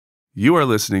You are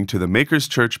listening to the Makers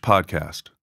Church podcast.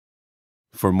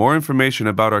 For more information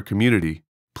about our community,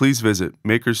 please visit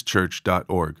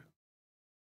makerschurch.org.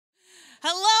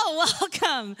 Hello,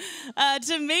 welcome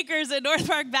to Makers at North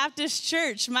Park Baptist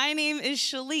Church. My name is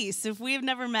Shalise. If we have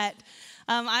never met,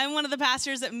 I'm one of the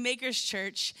pastors at Makers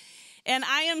Church, and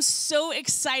I am so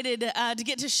excited to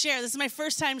get to share. This is my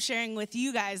first time sharing with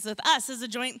you guys, with us as a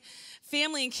joint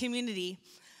family and community.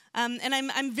 And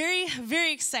I'm very,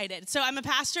 very excited. So I'm a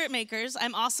pastor at Makers.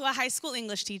 I'm also a high school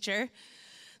English teacher.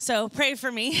 So pray for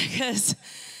me, because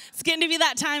it's getting to be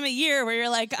that time of year where you're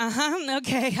like,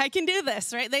 okay, I can do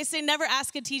this, right? They say never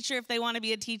ask a teacher if they want to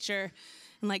be a teacher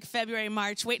in like February,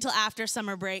 March. Wait till after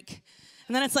summer break.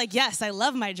 And then it's like, yes, I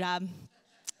love my job.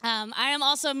 I am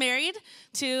also married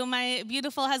to my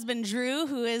beautiful husband, Drew,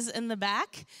 who is in the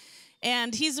back.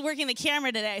 And he's working the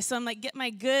camera today, so I'm like, get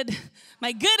my good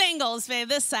angles, babe,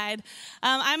 this side.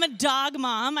 I'm a dog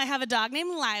mom. I have a dog named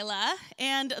Lila,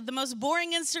 and the most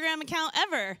boring Instagram account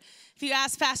ever. If you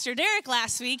asked Pastor Derek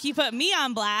last week, he put me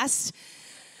on blast,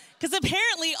 because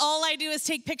apparently all I do is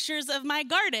take pictures of my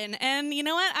garden. And you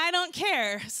know what? I don't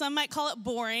care. Some might call it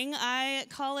boring. I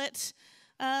call it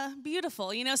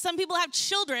beautiful. You know, some people have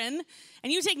children,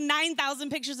 and you take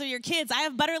 9,000 pictures of your kids. I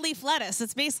have butterleaf lettuce.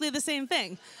 It's basically the same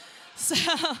thing. So,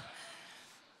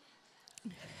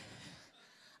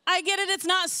 I get it, it's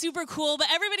not super cool, but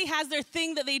everybody has their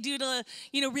thing that they do to,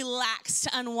 relax, to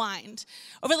unwind.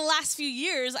 Over the last few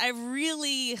years, I've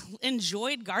really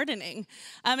enjoyed gardening.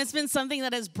 It's been something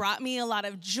that has brought me a lot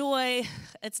of joy.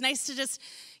 It's nice to just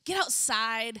get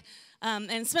outside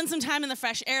and spend some time in the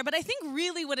fresh air, but I think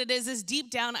really what it is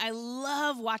deep down, I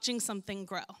love watching something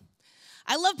grow.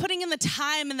 I love putting in the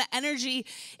time and the energy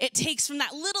it takes from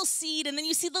that little seed, and then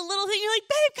you see the little thing, you're like,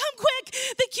 babe, come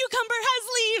quick, the cucumber has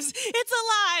leaves, it's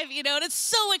alive, and it's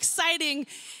so exciting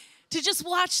to just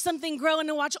watch something grow and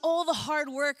to watch all the hard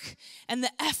work and the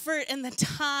effort and the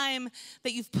time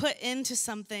that you've put into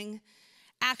something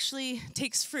actually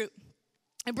takes fruit.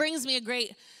 It brings me a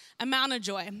great amount of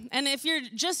joy. And if you're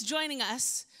just joining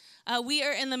us, we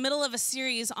are in the middle of a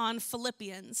series on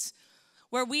Philippians,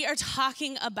 where we are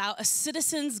talking about a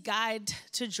citizen's guide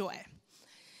to joy.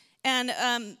 And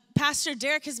Pastor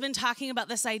Derek has been talking about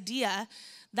this idea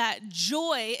that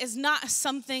joy is not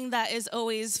something that is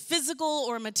always physical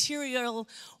or material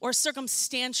or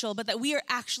circumstantial, but that we are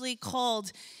actually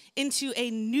called into a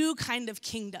new kind of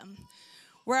kingdom,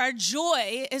 where our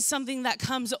joy is something that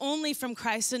comes only from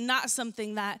Christ and not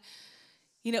something that,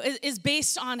 is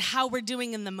based on how we're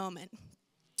doing in the moment.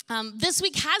 This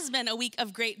week has been a week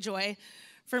of great joy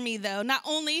for me, though. Not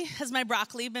only has my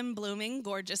broccoli been blooming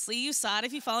gorgeously, you saw it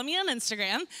if you follow me on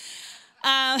Instagram,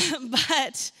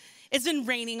 but it's been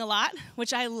raining a lot,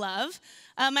 which I love.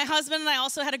 My husband and I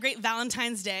also had a great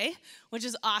Valentine's Day, which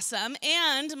is awesome,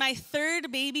 and my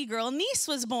third baby girl niece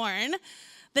was born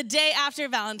the day after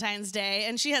Valentine's Day,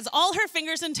 and she has all her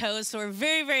fingers and toes, so we're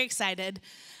very, very excited.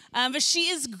 But she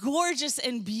is gorgeous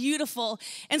and beautiful,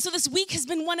 and so this week has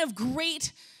been one of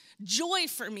great joy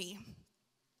for me.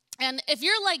 And if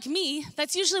you're like me,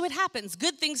 that's usually what happens.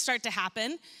 Good things start to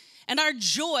happen, and our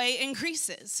joy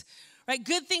increases, right?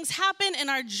 Good things happen,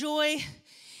 and our joy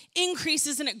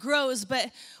increases, and it grows. But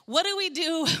what do we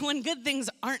do when good things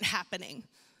aren't happening,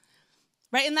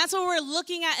 right? And that's what we're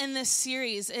looking at in this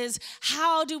series, is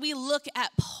how do we look at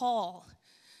Paul,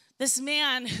 this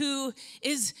man who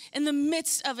is in the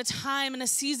midst of a time and a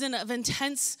season of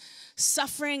intense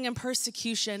suffering and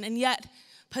persecution, and yet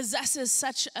possesses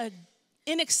such a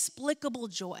inexplicable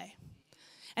joy.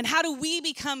 And how do we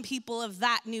become people of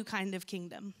that new kind of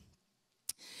kingdom?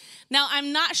 Now,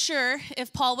 I'm not sure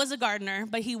if Paul was a gardener,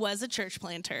 but he was a church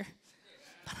planter.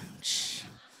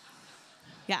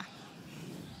 Yeah.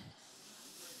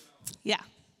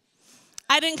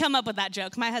 I didn't come up with that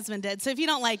joke. My husband did. So if you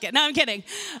don't like it, no, I'm kidding.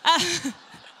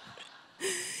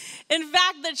 In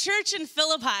fact, the church in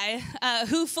Philippi,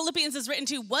 who Philippians is written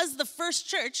to, was the first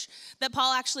church that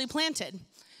Paul actually planted.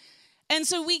 And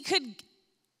so we could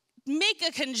make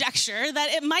a conjecture that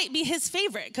it might be his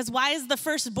favorite, because why is the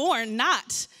firstborn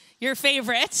not your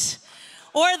favorite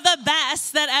or the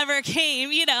best that ever came,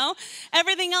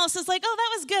 Everything else is like, oh,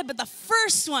 that was good, but the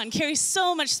first one carries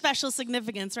so much special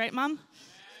significance, right, Mom?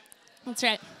 That's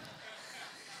right.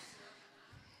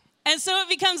 And so it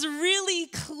becomes really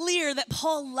clear that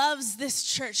Paul loves this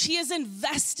church. He is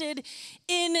invested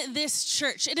in this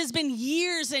church. It has been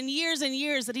years and years and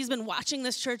years that he's been watching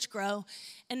this church grow.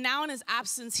 And now in his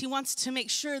absence, he wants to make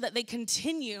sure that they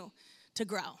continue to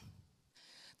grow,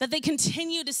 that they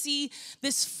continue to see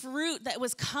this fruit that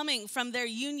was coming from their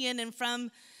union and from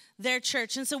their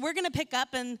church. And so we're going to pick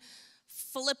up in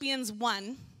Philippians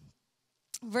 1.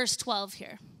 verse 12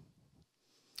 here.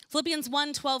 Philippians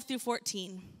 1, 12 through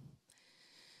 14. It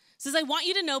says, I want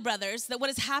you to know, brothers, that what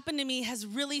has happened to me has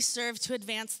really served to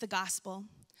advance the gospel,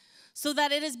 so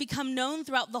that it has become known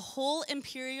throughout the whole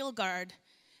imperial guard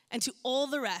and to all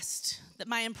the rest that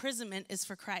my imprisonment is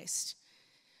for Christ.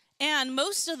 And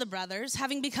most of the brothers,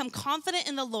 having become confident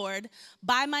in the Lord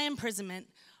by my imprisonment,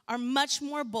 are much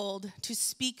more bold to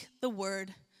speak the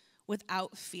word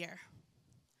without fear.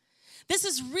 This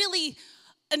is really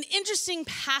an interesting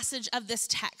passage of this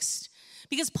text,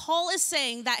 because Paul is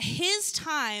saying that his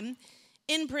time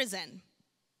in prison,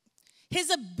 his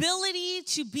ability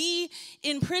to be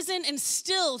in prison and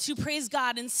still to praise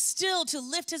God and still to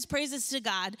lift his praises to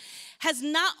God has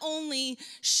not only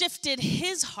shifted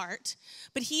his heart,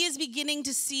 but he is beginning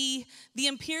to see the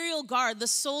imperial guard, the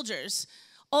soldiers,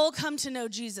 all come to know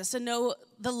Jesus and know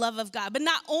the love of God. But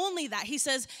not only that, he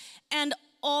says, and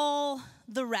all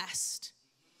the rest.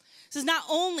 He says, not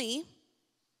only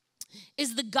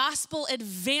is the gospel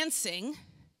advancing,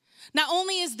 not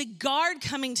only is the guard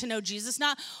coming to know Jesus,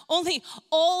 not only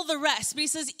all the rest, but he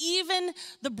says even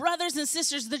the brothers and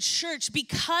sisters, the church,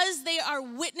 because they are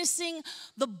witnessing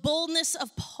the boldness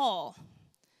of Paul,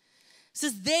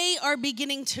 says they are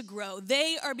beginning to grow.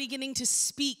 They are beginning to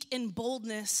speak in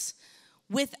boldness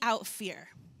without fear.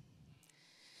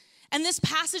 And this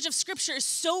passage of scripture is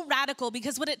so radical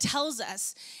because what it tells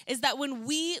us is that when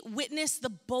we witness the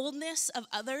boldness of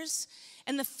others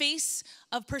in the face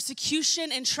of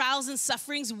persecution and trials and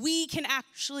sufferings, we can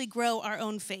actually grow our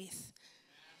own faith.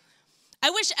 I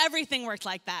wish everything worked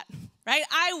like that, right?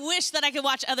 I wish that I could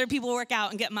watch other people work out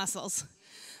and get muscles.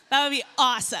 That would be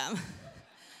awesome.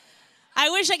 I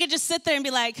wish I could just sit there and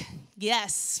be like,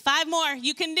 yes, 5 more,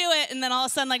 you can do it. And then all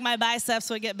of a sudden, like my biceps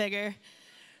would get bigger.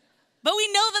 But we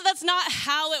know that that's not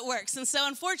how it works. And so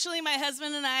unfortunately, my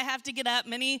husband and I have to get up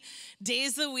many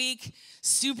days a week,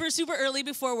 super early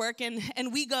before work, and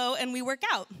we go and we work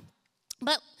out.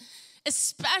 But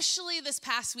especially this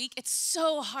past week, it's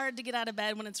so hard to get out of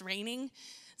bed when it's raining.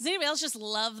 Does anybody else just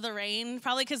love the rain?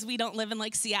 Probably because we don't live in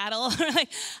like Seattle. Like,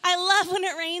 I love when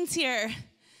it rains here.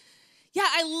 Yeah,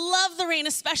 I love the rain,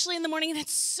 especially in the morning, and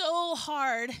it's so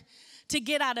hard to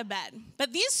get out of bed.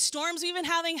 But these storms we've been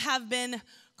having have been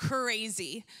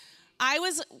crazy. I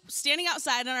was standing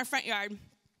outside in our front yard.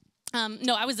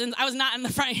 No, I was not in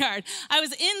the front yard. I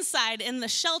was inside in the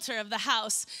shelter of the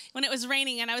house when it was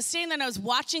raining, and I was standing there and I was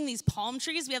watching these palm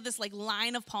trees. We have this like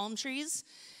line of palm trees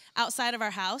outside of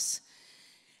our house.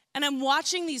 And I'm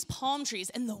watching these palm trees,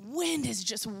 and the wind is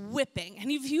just whipping.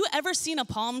 And have you ever seen a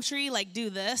palm tree like do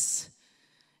this?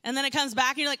 And then it comes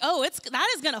back, and you're like, oh, that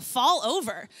is going to fall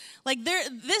over. Like,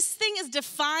 this thing is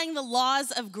defying the laws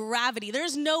of gravity.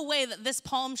 There's no way that this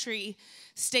palm tree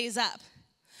stays up.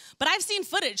 But I've seen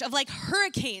footage of, like,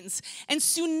 hurricanes and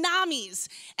tsunamis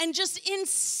and just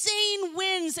insane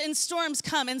winds and storms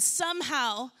come, and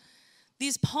somehow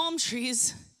these palm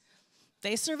trees,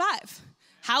 they survive.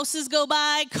 Houses go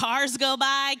by, cars go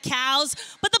by, cows,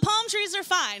 but the palm trees are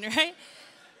fine, right?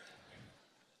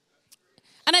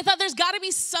 And I thought there's got to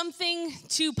be something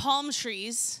to palm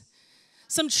trees,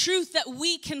 some truth that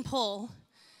we can pull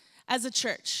as a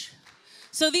church.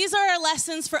 So these are our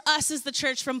lessons for us as the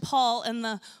church from Paul and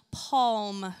the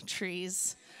palm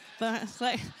trees. But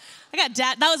like, I got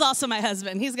dad. That was also my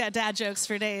husband. He's got dad jokes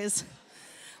for days.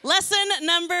 Lesson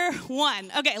number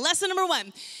 1. Okay, lesson number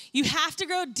 1. You have to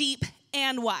grow deep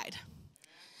and wide.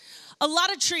 A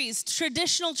lot of trees,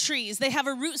 traditional trees, they have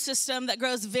a root system that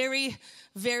grows very,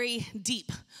 very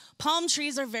deep. Palm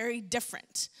trees are very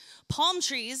different. Palm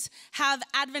trees have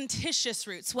adventitious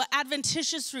roots. What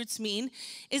adventitious roots mean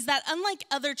is that unlike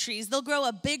other trees, they'll grow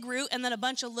a big root and then a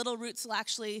bunch of little roots will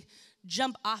actually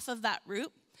jump off of that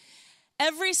root.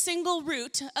 Every single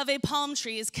root of a palm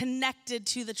tree is connected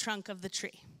to the trunk of the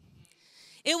tree.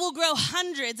 It will grow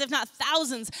hundreds, if not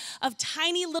thousands, of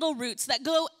tiny little roots that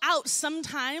go out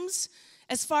sometimes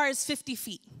as far as 50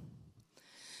 feet.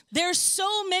 There are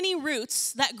so many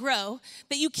roots that grow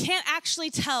that you can't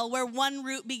actually tell where one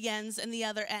root begins and the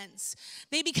other ends.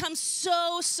 They become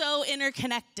so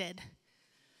interconnected.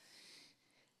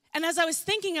 And as I was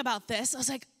thinking about this, I was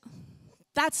like,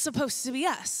 that's supposed to be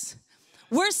us.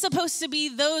 We're supposed to be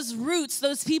those roots,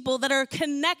 those people that are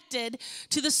connected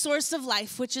to the source of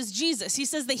life, which is Jesus. He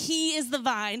says that he is the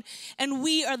vine and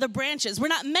we are the branches. We're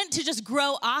not meant to just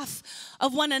grow off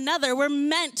of one another. We're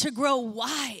meant to grow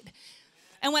wide.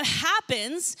 And what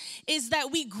happens is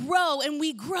that we grow and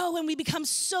we grow and we become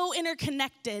so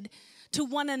interconnected to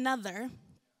one another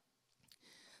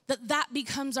that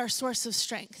becomes our source of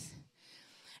strength.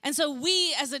 And so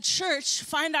we as a church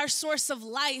find our source of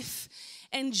life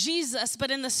and Jesus,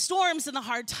 but in the storms and the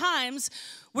hard times,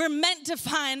 we're meant to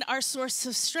find our source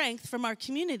of strength from our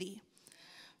community,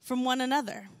 from one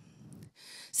another.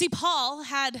 See, Paul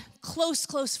had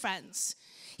close friends.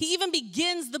 He even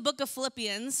begins the book of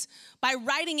Philippians by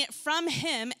writing it from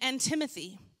him and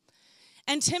Timothy.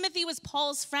 And Timothy was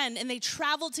Paul's friend, and they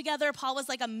traveled together. Paul was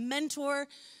like a mentor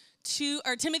to,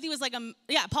 or Timothy was like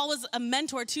Paul was a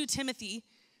mentor to Timothy.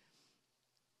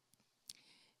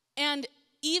 And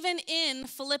even in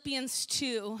Philippians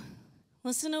 2,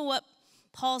 listen to what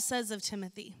Paul says of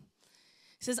Timothy.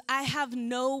 He says, I have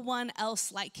no one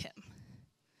else like him.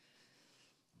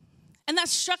 And that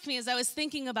struck me as I was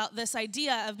thinking about this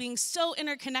idea of being so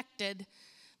interconnected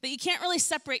that you can't really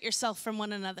separate yourself from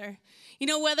one another. You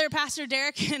know, whether Pastor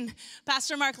Derek and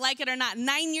Pastor Mark like it or not,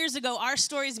 9 years ago, our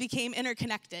stories became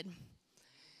interconnected.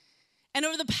 And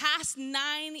over the past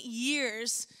 9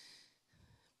 years,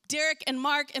 Derek and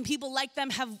Mark and people like them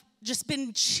have just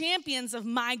been champions of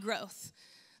my growth.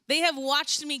 They have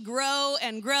watched me grow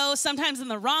and grow, sometimes in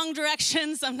the wrong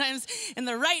direction, sometimes in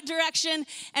the right direction.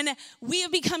 And we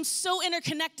have become so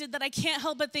interconnected that I can't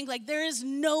help but think like there is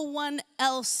no one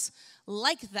else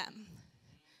like them.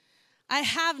 I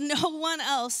have no one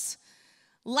else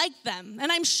like them.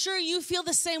 And I'm sure you feel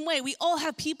the same way. We all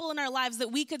have people in our lives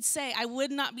that we could say, I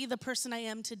would not be the person I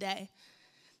am today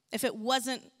if it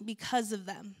wasn't because of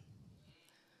them.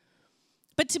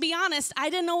 But to be honest, I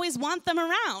didn't always want them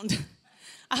around.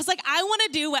 I was like, I want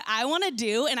to do what I want to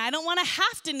do, and I don't want to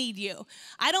have to need you.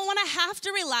 I don't want to have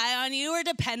to rely on you or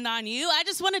depend on you. I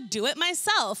just want to do it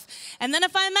myself. And then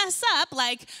if I mess up,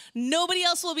 like, nobody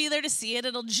else will be there to see it.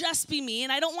 It'll just be me,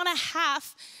 and I don't want to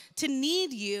have to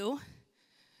need you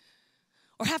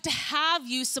or have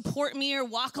you support me or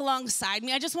walk alongside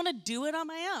me. I just want to do it on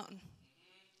my own.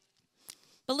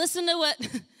 But listen to what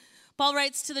Paul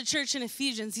writes to the church in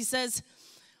Ephesians. He says,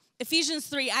 Ephesians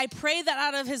 3, I pray that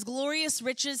out of his glorious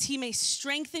riches he may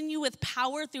strengthen you with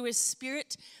power through his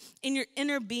Spirit in your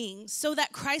inner being, so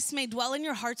that Christ may dwell in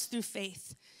your hearts through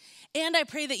faith. And I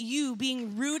pray that you,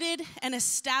 being rooted and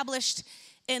established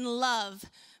in love,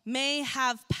 may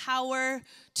have power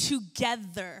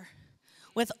together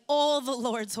with all the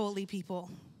Lord's holy people.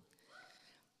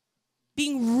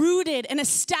 Being rooted and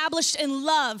established in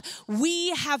love, we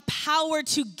have power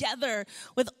together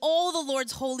with all the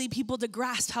Lord's holy people to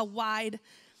grasp how wide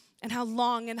and how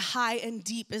long and high and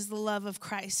deep is the love of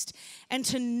Christ, and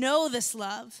to know this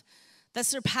love that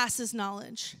surpasses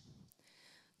knowledge,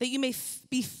 that you may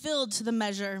be filled to the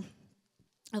measure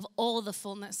of all the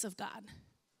fullness of God.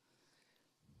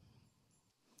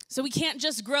 So we can't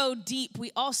just grow deep,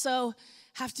 we also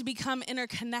have to become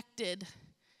interconnected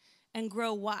and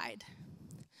grow wide.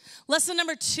 Lesson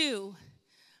number 2,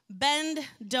 bend,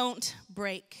 don't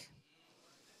break.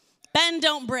 Bend,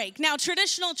 don't break. Now,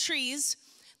 traditional trees,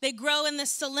 they grow in this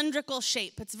cylindrical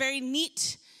shape. It's very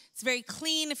neat. It's very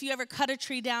clean. If you ever cut a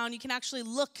tree down, you can actually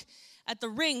look at the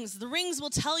rings. The rings will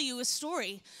tell you a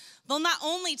story. They'll not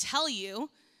only tell you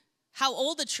how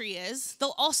old the tree is,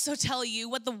 they'll also tell you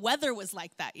what the weather was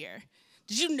like that year.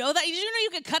 Did you know that? Did you know you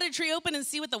could cut a tree open and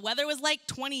see what the weather was like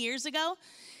 20 years ago?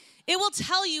 It will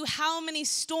tell you how many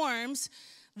storms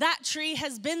that tree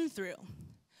has been through.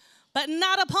 But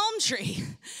not a palm tree,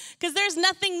 because there's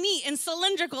nothing neat and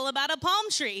cylindrical about a palm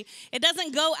tree. It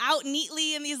doesn't go out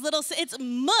neatly in these little, it's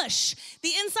mush.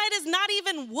 The inside is not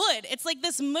even wood. It's like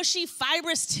this mushy,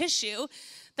 fibrous tissue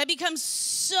that becomes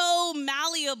so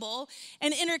malleable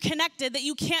and interconnected that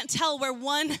you can't tell where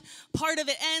one part of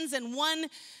it ends and one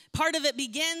part of it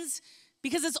begins,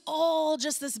 because it's all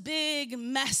just this big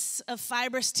mess of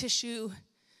fibrous tissue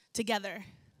together.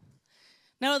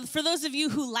 Now, for those of you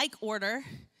who like order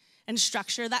and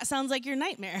structure, that sounds like your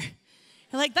nightmare.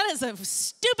 You're like, that is a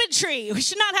stupid tree. We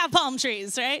should not have palm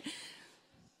trees, right?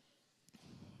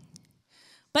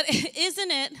 But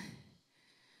isn't it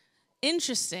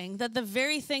interesting that the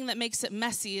very thing that makes it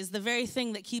messy is the very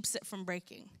thing that keeps it from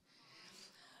breaking?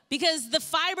 Because the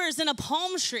fibers in a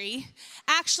palm tree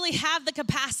actually have the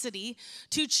capacity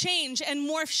to change and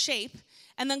morph shape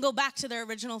and then go back to their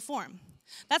original form.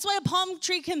 That's why a palm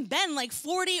tree can bend like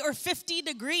 40 or 50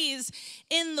 degrees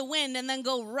in the wind and then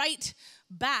go right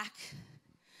back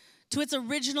to its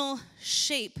original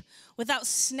shape without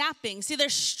snapping. See, their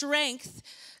strength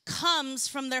comes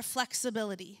from their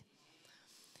flexibility.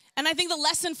 And I think the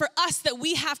lesson for us that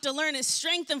we have to learn is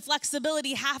strength and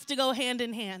flexibility have to go hand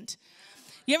in hand.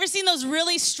 You ever seen those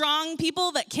really strong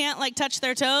people that can't like touch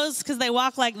their toes because they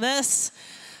walk like this?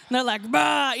 And they're like,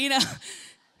 bah, you know.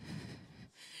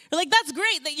 You're like, that's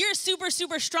great that you're super,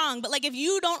 super strong. But like, if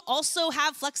you don't also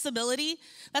have flexibility,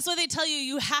 that's why they tell you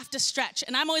you have to stretch.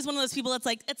 And I'm always one of those people that's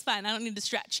like, it's fine, I don't need to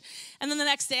stretch. And then the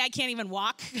next day I can't even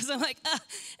walk because I'm like,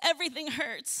 everything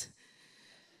hurts.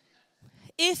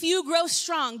 If you grow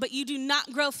strong, but you do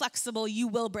not grow flexible, you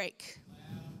will break.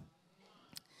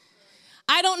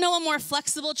 I don't know a more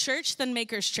flexible church than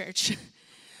Maker's Church.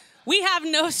 We have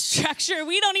no structure.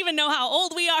 We don't even know how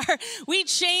old we are. We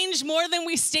change more than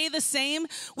we stay the same.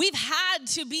 We've had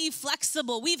to be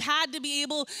flexible. We've had to be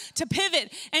able to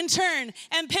pivot and turn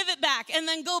and pivot back and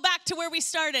then go back to where we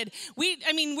started.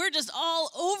 We're just all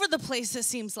over the place, it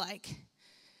seems like.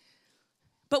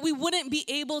 But we wouldn't be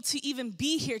able to even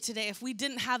be here today if we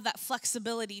didn't have that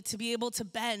flexibility to be able to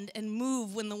bend and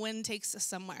move when the wind takes us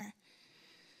somewhere.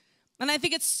 And I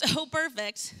think it's so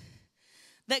perfect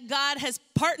that God has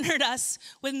partnered us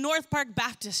with North Park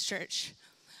Baptist Church,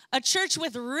 a church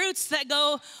with roots that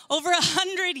go over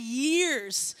 100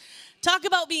 years. Talk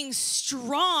about being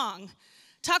strong.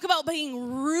 Talk about being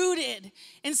rooted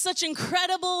in such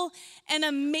incredible and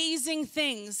amazing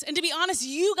things. And to be honest,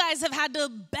 you guys have had to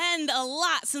bend a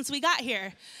lot since we got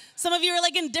here. Some of you are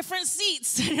like in different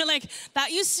seats. And you're like,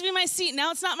 that used to be my seat.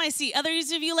 Now it's not my seat.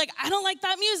 Others of you like, I don't like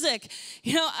that music.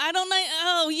 I don't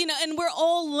like, and we're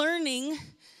all learning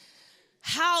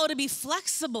how to be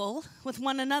flexible with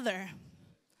one another.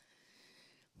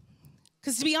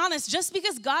 Because to be honest, just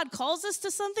because God calls us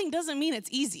to something doesn't mean it's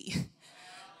easy.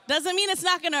 Doesn't mean it's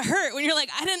not going to hurt when you're like,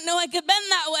 I didn't know I could bend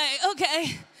that way.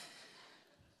 Okay.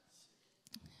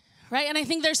 Right? And I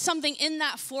think there's something in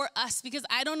that for us because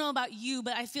I don't know about you,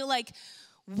 but I feel like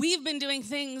we've been doing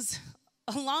things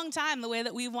a long time the way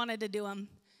that we wanted to do them.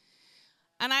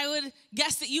 And I would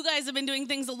guess that you guys have been doing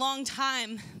things a long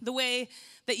time the way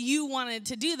that you wanted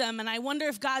to do them. And I wonder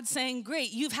if God's saying,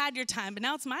 great, you've had your time, but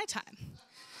now it's my time.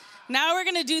 Now we're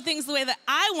going to do things the way that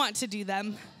I want to do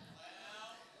them.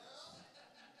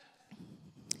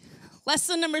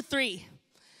 Lesson number 3,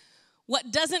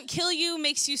 what doesn't kill you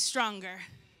makes you stronger.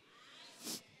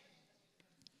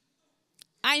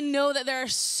 I know that there are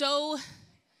so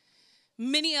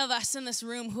many of us in this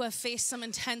room who have faced some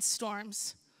intense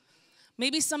storms.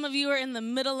 Maybe some of you are in the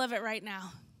middle of it right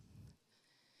now.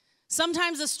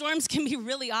 Sometimes the storms can be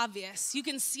really obvious. You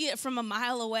can see it from a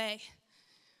mile away.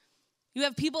 You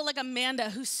have people like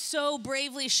Amanda who so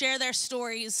bravely share their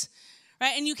stories,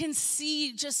 right? And you can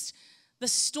see just the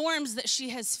storms that she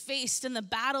has faced and the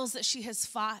battles that she has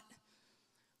fought.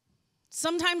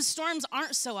 Sometimes storms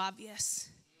aren't so obvious.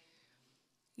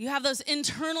 You have those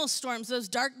internal storms, those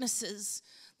darknesses,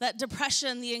 that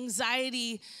depression, the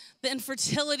anxiety, the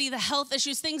infertility, the health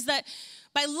issues, things that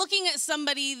by looking at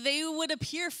somebody, they would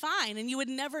appear fine and you would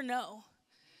never know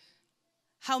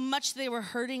how much they were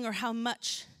hurting or how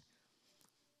much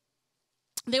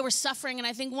they were suffering. And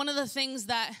I think one of the things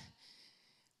that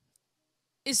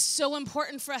is so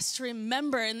important for us to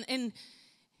remember in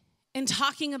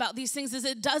talking about these things is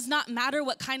it does not matter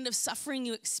what kind of suffering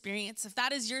you experience. If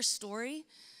that is your story,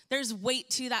 there's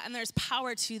weight to that and there's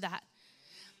power to that.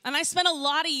 And I spent a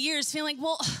lot of years feeling like,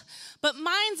 well, but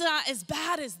mine's not as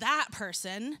bad as that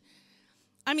person.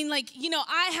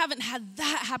 I haven't had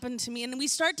that happen to me. And we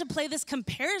start to play this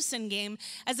comparison game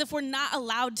as if we're not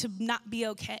allowed to not be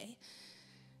okay.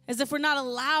 As if we're not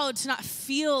allowed to not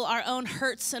feel our own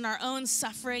hurts and our own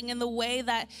suffering in the way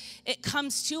that it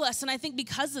comes to us. And I think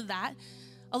because of that,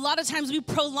 a lot of times we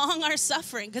prolong our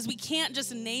suffering because we can't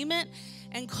just name it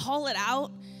and call it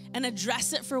out and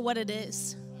address it for what it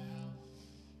is.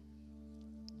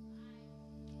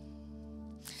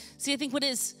 See, I think what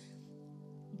is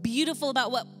beautiful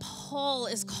about what Paul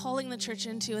is calling the church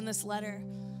into in this letter,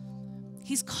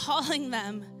 he's calling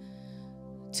them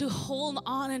to hold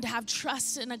on and to have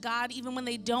trust in a God even when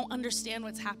they don't understand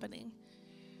what's happening.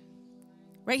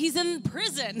 Right? He's in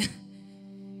prison.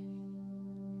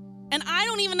 And I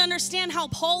don't even understand how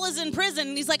Paul is in prison.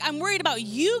 And he's like, I'm worried about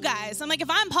you guys. I'm like, if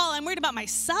I'm Paul, I'm worried about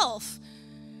myself.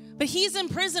 But he's in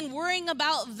prison worrying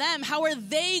about them. How are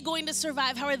they going to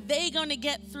survive? How are they going to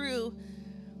get through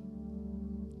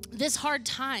this hard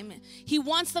time? He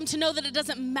wants them to know that it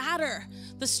doesn't matter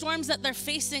the storms that they're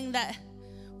facing, that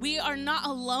we are not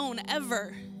alone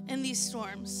ever in these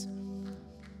storms.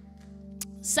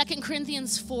 2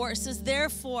 Corinthians 4 says,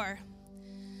 therefore,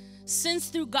 since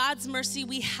through God's mercy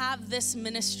we have this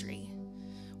ministry,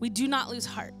 we do not lose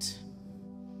heart.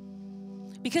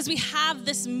 Because we have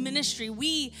this ministry,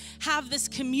 we have this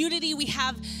community, we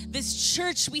have this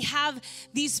church, we have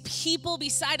these people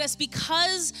beside us.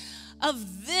 Because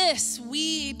of this,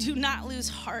 we do not lose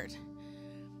heart.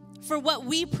 For what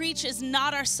we preach is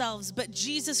not ourselves, but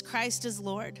Jesus Christ is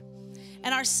Lord.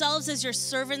 and ourselves as your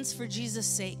servants for Jesus'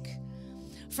 sake.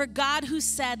 For God, who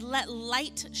said, let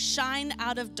light shine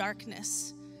out of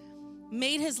darkness,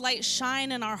 made his light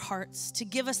shine in our hearts to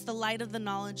give us the light of the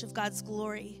knowledge of God's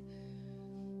glory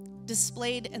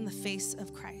displayed in the face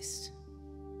of Christ.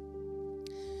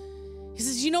 He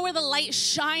says, you know where the light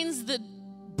shines the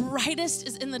brightest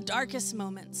is in the darkest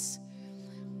moments.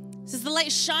 He says the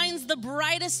light shines the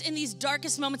brightest in these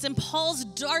darkest moments. In Paul's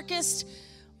darkest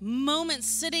moments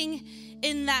sitting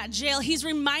in that jail, he's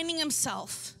reminding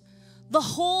himself, the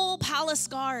whole palace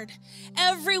guard,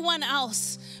 everyone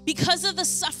else, because of the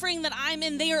suffering that I'm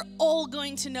in, they are all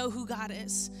going to know who God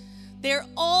is. They're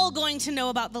all going to know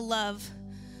about the love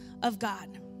of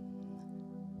God.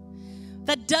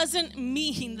 That doesn't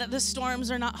mean that the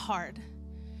storms are not hard.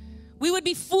 We would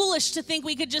be foolish to think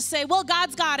we could just say, well,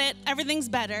 God's got it, everything's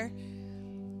better.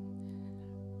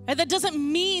 And that doesn't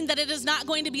mean that it is not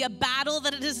going to be a battle,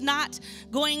 that it is not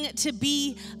going to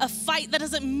be a fight. That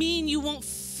doesn't mean you won't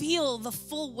feel the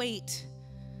full weight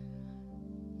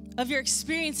of your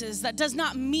experiences. That does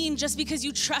not mean just because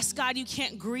you trust God, you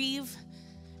can't grieve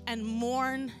and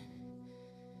mourn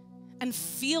and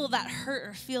feel that hurt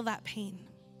or feel that pain.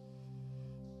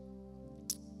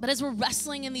 But as we're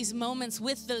wrestling in these moments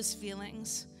with those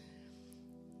feelings,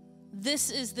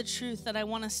 this is the truth that I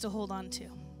want us to hold on to.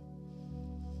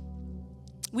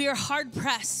 We are hard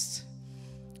pressed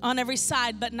on every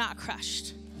side, but not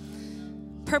crushed.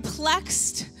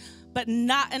 Perplexed, but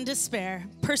not in despair.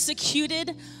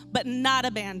 Persecuted, but not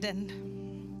abandoned.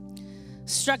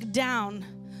 Struck down,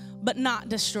 but not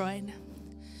destroyed.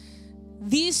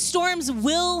 These storms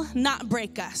will not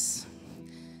break us.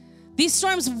 These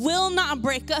storms will not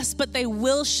break us, but they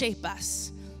will shape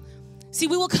us. See,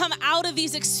 we will come out of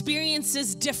these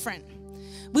experiences different.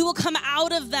 We will come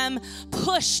out of them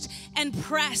pushed and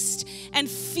pressed and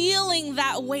feeling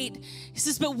that weight. He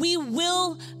says, but we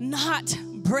will not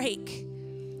break.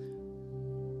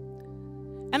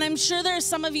 And I'm sure there are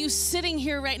some of you sitting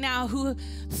here right now who,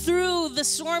 through the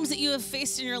storms that you have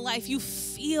faced in your life, you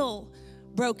feel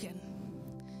broken.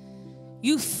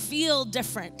 You feel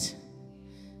different.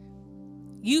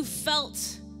 You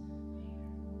felt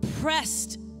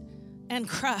pressed and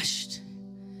crushed,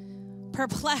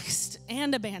 perplexed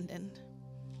and abandoned.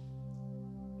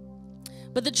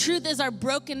 But the truth is, our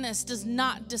brokenness does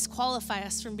not disqualify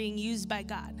us from being used by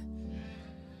God.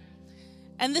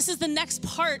 And this is the next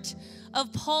part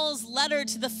of Paul's letter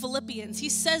to the Philippians. He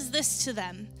says this to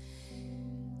them.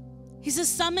 He says,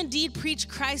 some indeed preach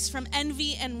Christ from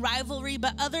envy and rivalry,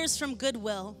 but others from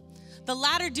goodwill. The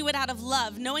latter do it out of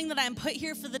love, knowing that I am put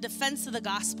here for the defense of the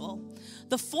gospel.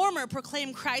 The former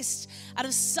proclaim Christ out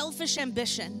of selfish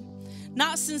ambition,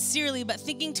 not sincerely, but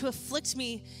thinking to afflict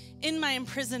me in my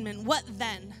imprisonment. What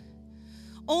then?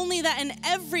 Only that in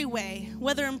every way,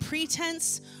 whether in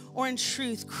pretense or in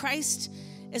truth, Christ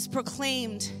is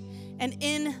proclaimed, and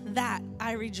in that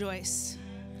I rejoice.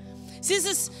 See, this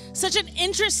is such an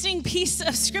interesting piece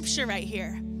of scripture right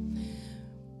here.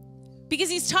 Because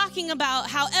he's talking about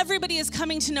how everybody is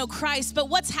coming to know Christ, but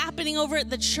what's happening over at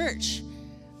the church?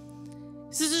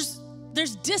 So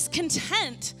there's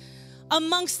discontent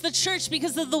amongst the church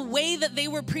because of the way that they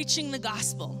were preaching the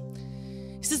gospel.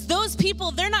 He says, those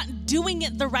people, they're not doing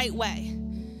it the right way.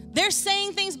 They're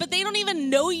saying things, but they don't even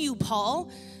know you,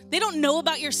 Paul. They don't know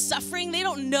about your suffering. They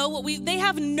don't know they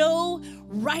have no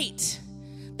right.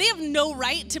 They have no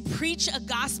right to preach a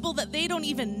gospel that they don't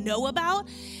even know about.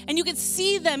 And you could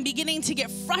see them beginning to get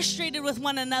frustrated with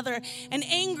one another and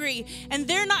angry, and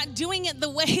they're not doing it the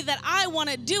way that I want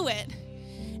to do it.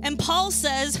 And Paul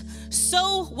says,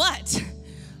 so what?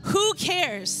 Who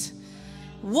cares?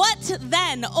 What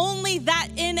then? Only that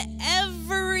in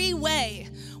every way,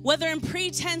 whether in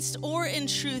pretense or in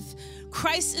truth,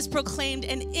 Christ is proclaimed,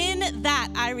 and in that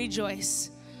I rejoice.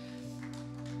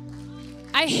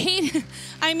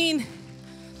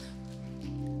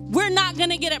 We're not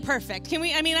gonna get it perfect. Can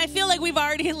we? I feel like we've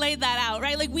already laid that out,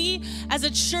 right? Like we, as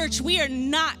a church, we are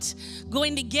not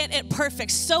going to get it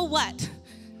perfect. So what?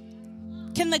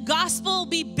 Can the gospel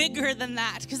be bigger than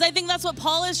that? Because I think that's what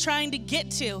Paul is trying to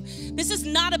get to. This is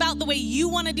not about the way you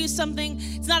want to do something.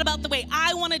 It's not about the way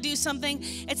I want to do something.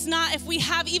 It's not if we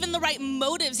have even the right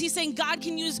motives. He's saying God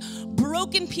can use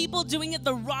broken people doing it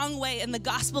the wrong way, and the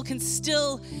gospel can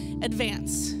still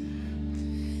advance.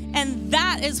 And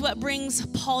that is what brings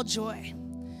Paul joy.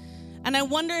 And I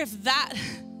wonder if that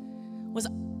was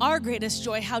our greatest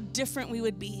joy, how different we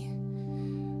would be.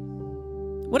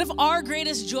 What if our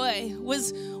greatest joy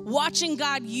was watching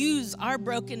God use our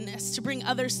brokenness to bring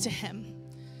others to him?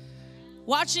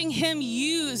 Watching him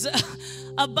use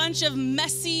a bunch of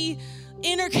messy,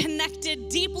 interconnected,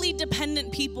 deeply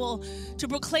dependent people to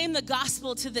proclaim the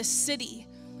gospel to this city,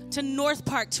 to North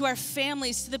Park, to our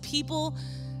families, to the people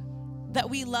that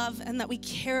we love and that we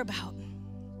care about.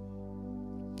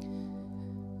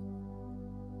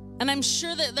 And I'm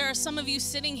sure that there are some of you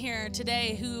sitting here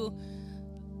today who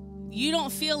you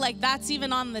don't feel like that's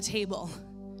even on the table.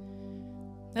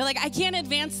 They're like, I can't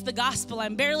advance the gospel.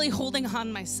 I'm barely holding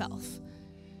on myself.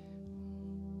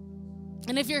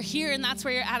 And if you're here and that's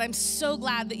where you're at, I'm so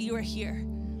glad that you are here.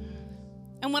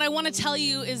 And what I want to tell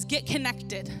you is get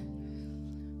connected.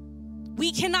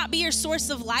 We cannot be your source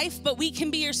of life, but we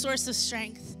can be your source of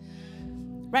strength,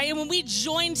 right? And when we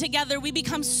join together, we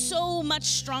become so much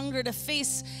stronger to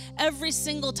face every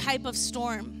single type of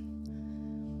storm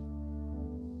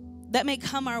that may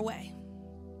come our way.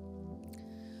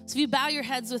 So if you bow your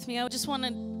heads with me, I just want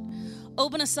to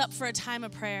open us up for a time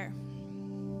of prayer.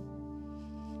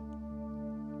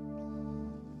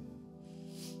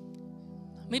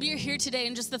 Maybe you're here today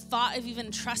and just the thought of even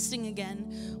trusting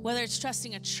again, whether it's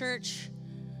trusting a church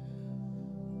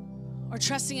or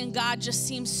trusting in God, just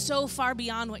seems so far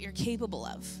beyond what you're capable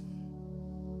of.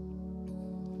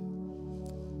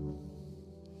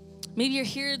 Maybe you're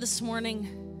here this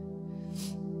morning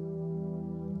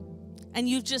and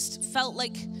you've just felt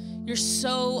like you're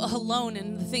so alone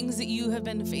in the things that you have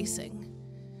been facing.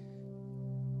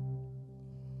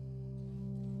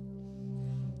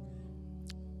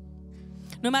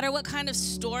 No matter what kind of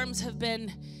storms have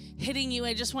been hitting you,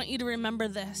 I just want you to remember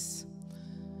this.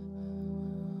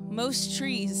 Most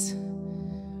trees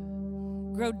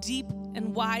grow deep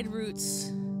and wide roots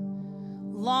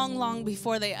long, long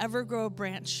before they ever grow a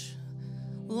branch,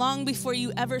 long before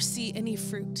you ever see any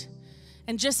fruit.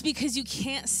 And just because you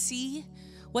can't see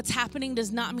what's happening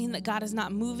does not mean that God is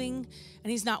not moving and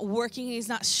he's not working and he's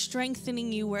not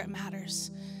strengthening you where it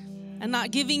matters and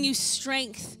not giving you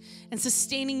strength and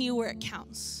sustaining you where it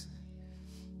counts.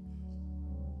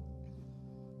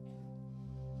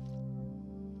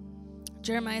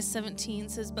 Jeremiah 17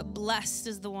 says, but blessed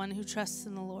is the one who trusts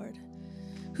in the Lord,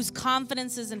 whose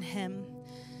confidence is in him.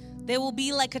 They will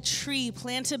be like a tree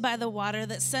planted by the water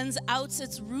that sends out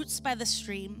its roots by the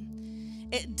stream.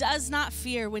 It does not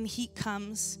fear when heat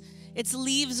comes. Its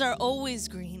leaves are always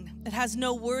green. It has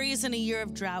no worries in a year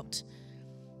of drought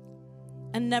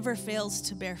and never fails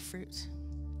to bear fruit.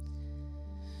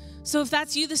 So if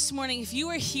that's you this morning, if you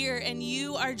are here and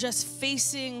you are just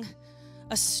facing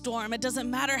a storm, it doesn't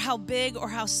matter how big or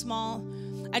how small,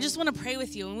 I just want to pray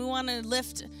with you and we want to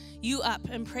lift you up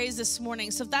and praise this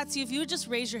morning. So if that's you, if you would just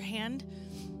raise your hand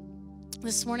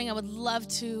this morning, I would love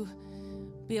to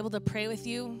be able to pray with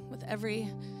you with every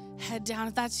head down.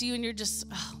 If that's you and you're just,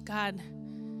 oh God,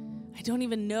 I don't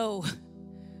even know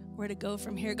where to go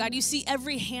from here. God, you see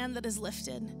every hand that is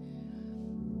lifted.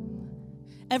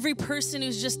 Every person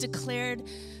who's just declared,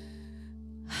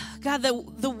 God,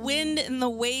 the wind and the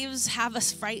waves have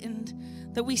us frightened,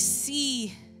 that we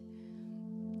see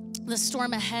the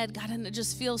storm ahead, God, and it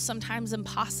just feels sometimes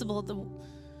impossible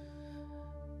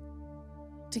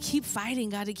to keep fighting,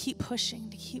 God, to keep pushing,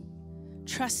 to keep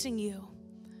trusting you.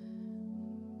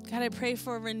 God, I pray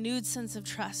for a renewed sense of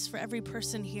trust for every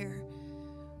person here.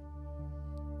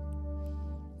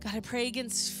 God, I pray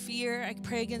against fear. I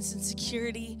pray against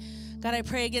insecurity. God, I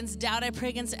pray against doubt. I pray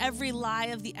against every lie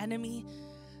of the enemy.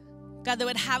 God, that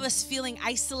would have us feeling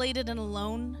isolated and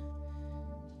alone.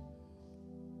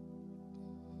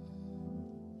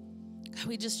 God,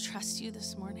 we just trust you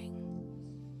this morning.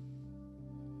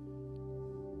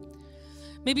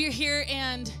 Maybe you're here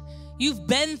and you've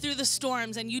been through the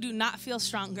storms and you do not feel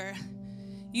stronger.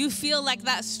 You feel like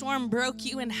that storm broke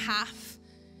you in half.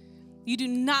 You do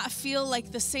not feel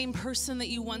like the same person that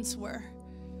you once were.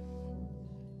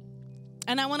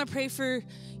 And I want to pray for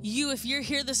you if you're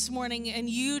here this morning and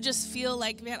you just feel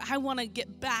like, man, I want to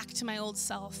get back to my old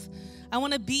self. I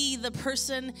want to be the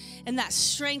person and that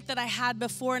strength that I had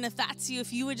before. And if that's you,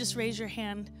 if you would just raise your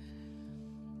hand.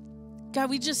 God,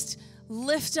 we just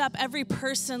lift up every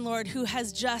person, Lord, who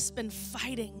has just been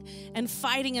fighting and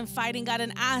fighting and fighting, God,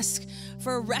 and ask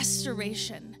for a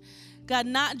restoration. God,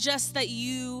 not just that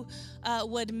you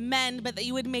would mend, but that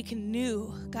you would make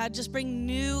new. God, just bring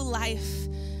new life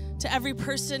to every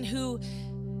person who,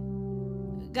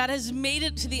 God, has made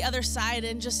it to the other side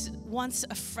and just wants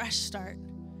a fresh start.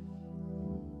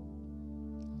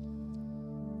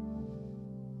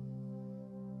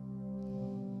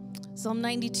 Psalm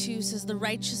 92 says, the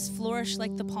righteous flourish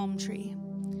like the palm tree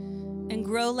and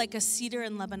grow like a cedar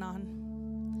in Lebanon.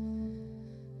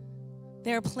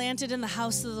 They are planted in the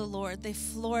house of the Lord. They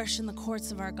flourish in the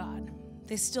courts of our God.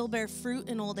 They still bear fruit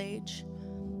in old age.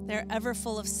 They're ever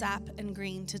full of sap and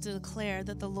green to declare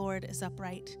that the Lord is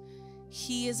upright.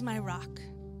 He is my rock,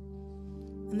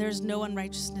 and there is no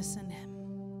unrighteousness in him.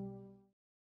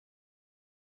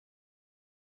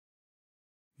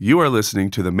 You are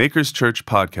listening to the Makers Church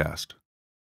podcast.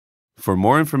 For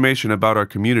more information about our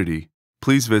community,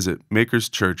 please visit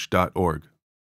makerschurch.org.